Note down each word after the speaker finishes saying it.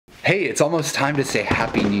Hey, it's almost time to say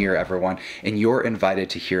Happy New Year, everyone, and you're invited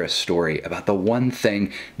to hear a story about the one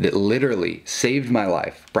thing that literally saved my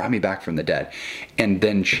life, brought me back from the dead, and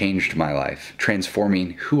then changed my life,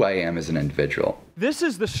 transforming who I am as an individual. This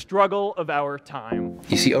is the struggle of our time.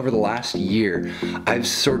 You see, over the last year, I've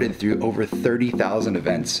sorted through over 30,000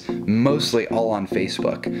 events, mostly all on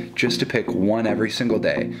Facebook, just to pick one every single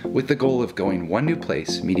day, with the goal of going one new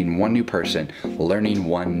place, meeting one new person, learning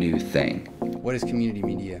one new thing. What is community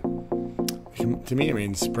media? To me, it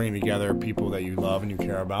means bringing together people that you love and you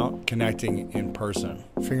care about, connecting in person,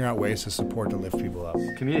 figuring out ways to support to lift people up.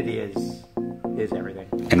 Community is everything.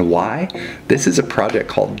 And why? This is a project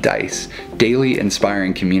called DICE, Daily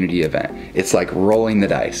Inspiring Community Event. It's like rolling the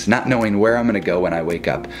dice, not knowing where I'm gonna go when I wake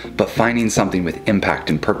up, but finding something with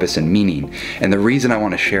impact and purpose and meaning. And the reason I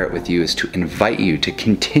wanna share it with you is to invite you to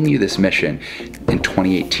continue this mission in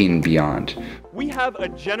 2018 and beyond. We have a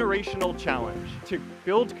generational challenge to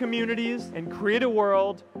build communities and create a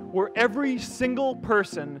world where every single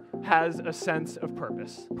person has a sense of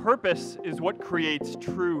purpose. Purpose is what creates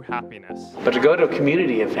true happiness. But to go to a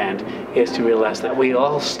community event is to realize that we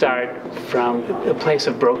all start from a place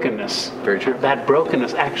of brokenness. Very true. That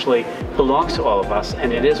brokenness actually belongs to all of us,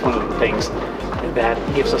 and it is one of the things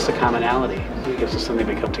that gives us a commonality. It gives us something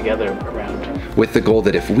to come together around. With the goal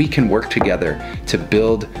that if we can work together to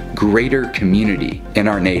build greater community in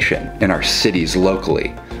our nation, in our cities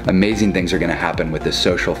locally, amazing things are going to happen with the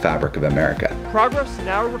social fabric of America. Progress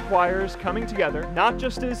now requires coming together, not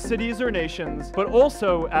just as cities or nations, but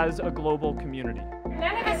also as a global community.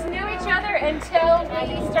 None of us knew each other until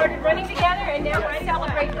we started running together, and now we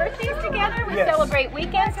celebrate birthdays together, we celebrate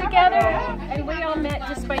weekends together, and we all met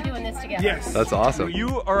just by doing this together. Yes. That's awesome.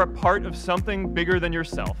 You are a part of something bigger than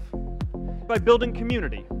yourself by building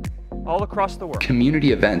community all across the world.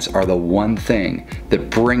 Community events are the one thing that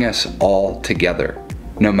bring us all together.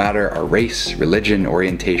 No matter our race, religion,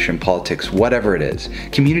 orientation, politics, whatever it is,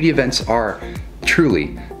 community events are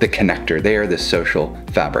truly the connector. They are the social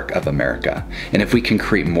fabric of America. And if we can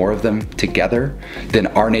create more of them together, then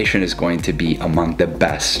our nation is going to be among the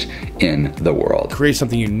best in the world. Create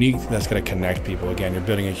something unique that's going to connect people. Again, you're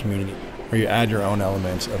building a community where you add your own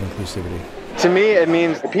elements of inclusivity. To me, it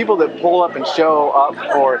means the people that pull up and show up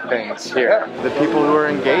for things here. The people who are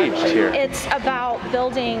engaged here. It's about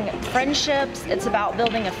building friendships, it's about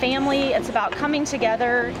building a family, it's about coming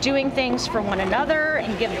together, doing things for one another,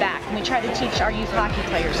 and give back. And we try to teach our youth hockey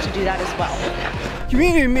players to do that as well.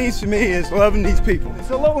 Community means to me is loving these people. It's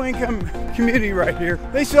a low-income community right here.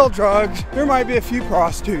 They sell drugs, there might be a few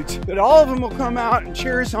prostitutes, but all of them will come out and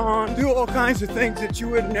cheer us on, do all kinds of things that you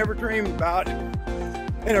would never dream about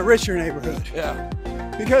in a richer neighborhood. Yeah.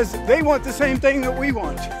 Because they want the same thing that we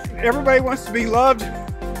want. Everybody wants to be loved,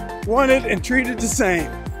 wanted, and treated the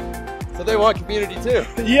same. So they want community too.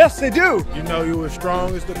 Yes, they do. You know you as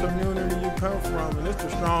strong as the community you come from, and it's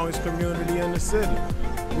the strongest community in the city.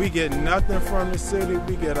 We get nothing from the city.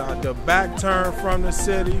 We get the back turn from the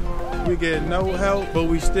city. We get no help, but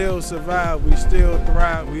we still survive. We still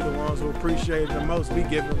thrive. We the ones who appreciate it the most. We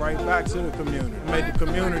give it right back to the community. Make the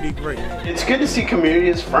community great. It's good to see community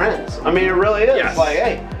as friends. I mean, it really is. Yes. Like,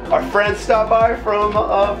 hey, our friends stopped by from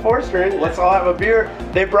Forestry. Let's all have a beer.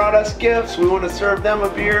 They brought us gifts. We want to serve them a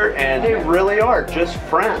beer, and they really are just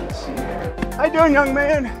friends. How you doing, young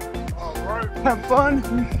man? All right. Have fun?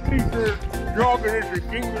 Jogging is a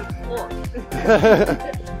kingdom sport.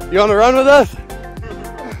 You want to run with us?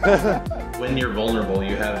 When you're vulnerable,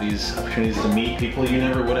 you have these opportunities to meet people you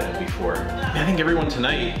never would have before. I think everyone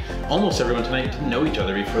tonight, almost everyone tonight, didn't know each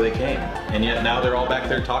other before they came. And yet now they're all back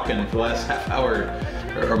there talking for the last half hour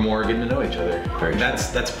or more, getting to know each other.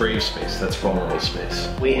 That's brave space, that's vulnerable space.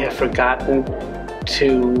 We have forgotten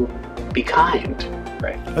to be kind.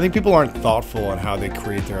 Right. I think people aren't thoughtful on how they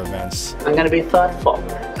create their events. I'm going to be thoughtful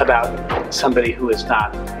about somebody who is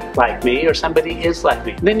not like me or somebody is like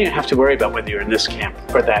me. Then you don't have to worry about whether you're in this camp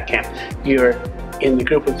or that camp. You're in the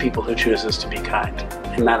group of people who chooses to be kind.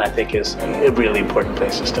 And that, I think, is a really important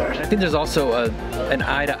place to start. I think there's also an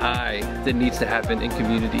eye-to-eye that needs to happen in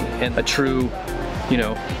community, and a true,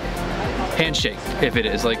 handshake, if it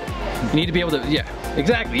is. Like, you need to be able to, yeah,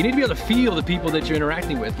 exactly. You need to be able to feel the people that you're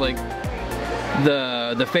interacting with. Like,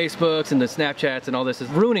 the Facebooks and the Snapchats and all this is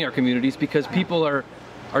ruining our communities because people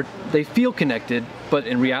they feel connected, but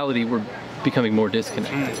in reality we're becoming more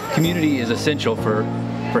disconnected. Community is essential for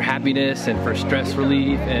happiness and for stress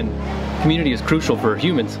relief, and community is crucial for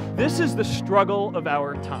humans. This is the struggle of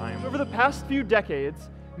our time. Over the past few decades,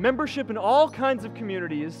 membership in all kinds of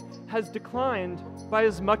communities has declined by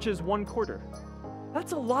as much as 1/4.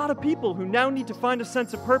 That's a lot of people who now need to find a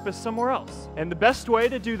sense of purpose somewhere else. And the best way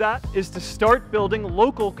to do that is to start building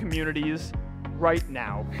local communities right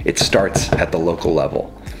now. It starts at the local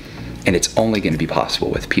level, and it's only going to be possible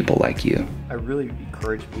with people like you. I really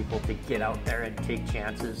encourage people to get out there and take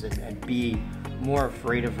chances and be more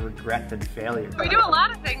afraid of regret than failure. We do a lot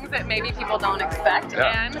of things that maybe people don't expect,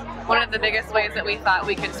 and one of the biggest ways that we thought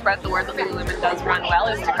we could spread the word that Lululemon does run well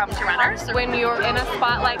is to come to runners. When you're in a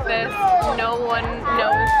spot like this, no one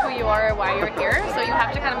knows who you are or why you're here, so you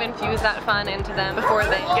have to kind of infuse that fun into them before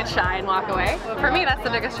they get shy and walk away. For me, that's the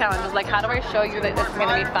biggest challenge, is like, how do I show you that this is going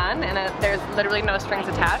to be fun, and there's literally no strings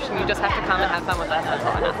attached, and you just have to come and have fun with us. That's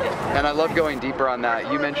all I'm asking. And I love going deeper on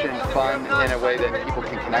that. You mentioned fun in a way that people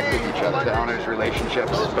can connect with each other, the owners' relationships,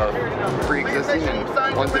 both pre-existing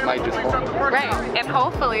and ones that might just form. Right, and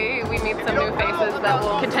hopefully we meet some new faces that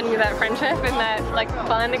will continue that friendship and that like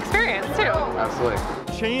fun experience too.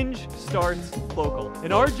 Absolutely. Change starts local.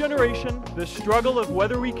 In our generation, the struggle of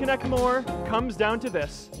whether we connect more comes down to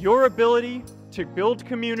this: your ability to build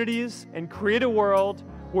communities and create a world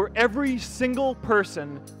where every single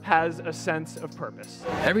person has a sense of purpose.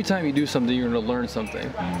 Every time you do something, you're going to learn something.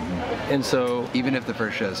 And so... Even if the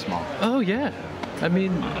first show is small. Oh, yeah. I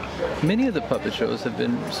mean, many of the puppet shows have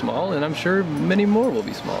been small, and I'm sure many more will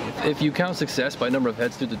be small. If you count success by number of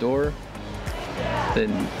heads through the door, then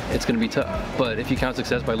it's going to be tough. But if you count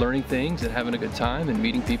success by learning things and having a good time and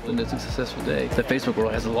meeting people, and it's a successful day. The Facebook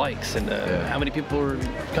world has the likes and how many people are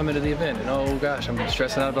coming to the event, and oh gosh, I'm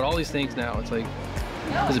stressing out about all these things now. It's like,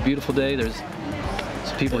 it's a beautiful day. There's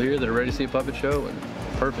people here that are ready to see a puppet show, and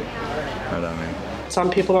perfect. Right on, man. Some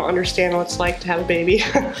people don't understand what it's like to have a baby.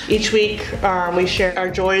 Each week we share our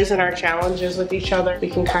joys and our challenges with each other. We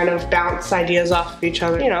can kind of bounce ideas off of each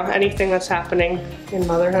other. You know, anything that's happening in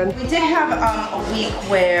motherhood. We did have a week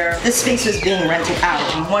where this space was being rented out,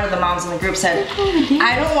 and one of the moms in the group said,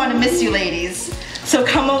 I don't want to miss you ladies, so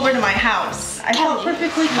come over to my house. I felt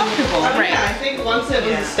perfectly comfortable. Right. I think once it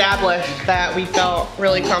was established that we felt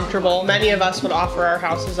really comfortable, many of us would offer our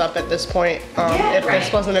houses up at this point if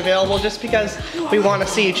this wasn't available, just because we want to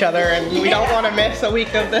see each other and we don't want to miss a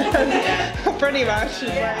week of this, pretty much.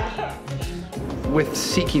 With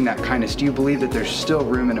seeking that kindness, do you believe that there's still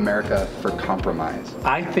room in America for compromise?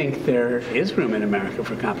 I think there is room in America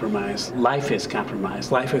for compromise. Life is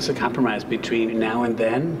compromise. Life is a compromise between now and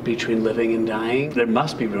then, between living and dying. There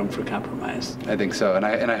must be room for compromise. I think so, and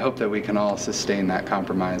I hope that we can all sustain that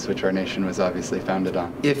compromise, which our nation was obviously founded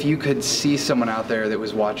on. If you could see someone out there that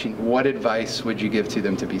was watching, what advice would you give to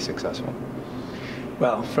them to be successful?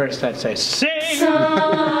 Well, first I'd say, sing!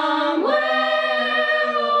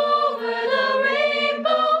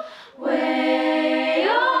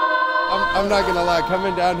 I'm not gonna lie,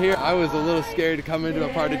 coming down here, I was a little scared to come into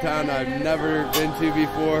a part of town I've never been to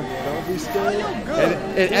before. Don't be scared.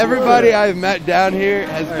 And everybody I've met down here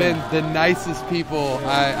has been the nicest people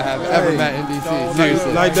I have ever met in DC.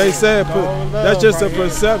 Seriously. Like they said, that's just a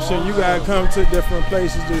perception. You gotta come to different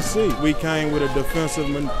places to see. We came with a defensive,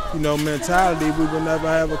 mentality. We would never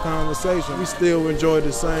have a conversation. We still enjoyed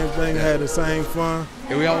the same thing, had the same fun.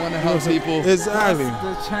 And we all want to help people. Exactly.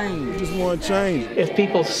 The change. We just want change. If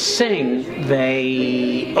people sing,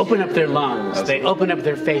 they open up their lungs, they open up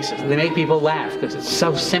their faces, they make people laugh because it's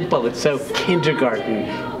so simple, it's so kindergarten,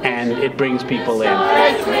 and it brings people in.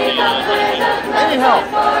 Any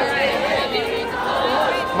help?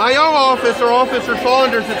 My young officer, Officer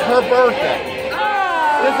Saunders, it's her birthday.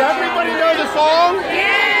 Does everybody know the song?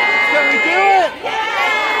 Yeah! Can we do it?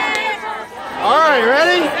 Yeah! All right,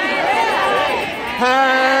 ready?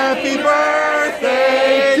 Happy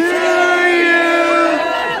birthday to you.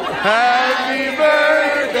 Happy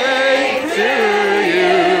birthday to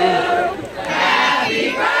you. Happy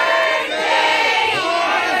birthday,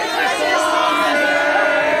 Officer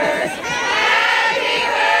Saunders. Happy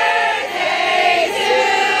birthday to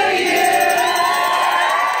you.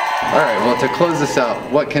 All right, well, to close this out,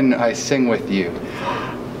 what can I sing with you?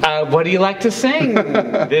 What do you like to sing?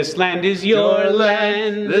 This land is your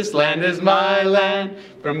land, this land is my land.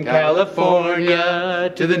 From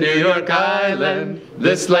California to the New York Island,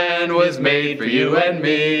 this land was made for you and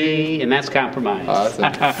me. And that's compromise.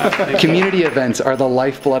 Awesome. Community events are the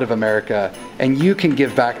lifeblood of America, and you can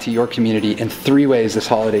give back to your community in 3 ways this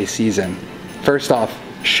holiday season. First off,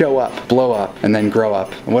 show up, blow up, and then grow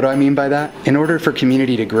up. And what do I mean by that? In order for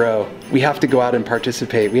community to grow, we have to go out and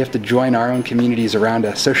participate. We have to join our own communities around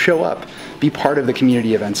us. So show up, be part of the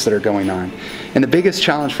community events that are going on. And the biggest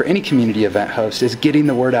challenge for any community event host is getting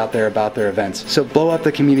the word out there about their events. So blow up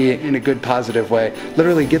the community in a good, positive way.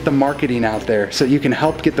 Literally get the marketing out there so you can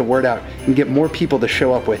help get the word out and get more people to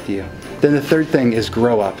show up with you. Then the third thing is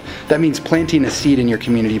grow up. That means planting a seed in your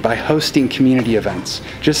community by hosting community events.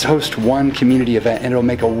 Just host one community event and it'll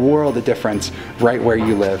make a world of difference right where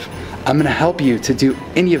you live. I'm gonna help you to do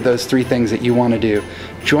any of those three things that you wanna do.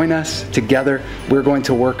 Join us together. We're going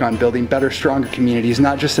to work on building better, stronger communities,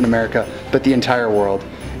 not just in America, but the entire world.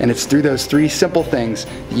 And it's through those three simple things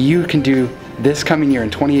you can do this coming year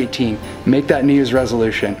in 2018. Make that New Year's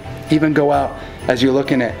resolution. Even go out as you're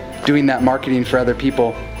looking at doing that marketing for other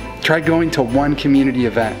people. Try going to one community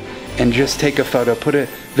event and just take a photo, put a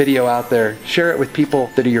video out there, share it with people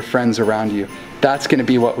that are your friends around you. That's going to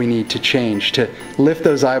be what we need to change, to lift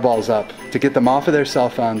those eyeballs up, to get them off of their cell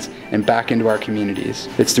phones and back into our communities.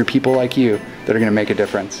 It's through people like you that are going to make a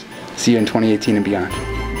difference. See you in 2018 and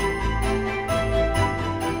beyond.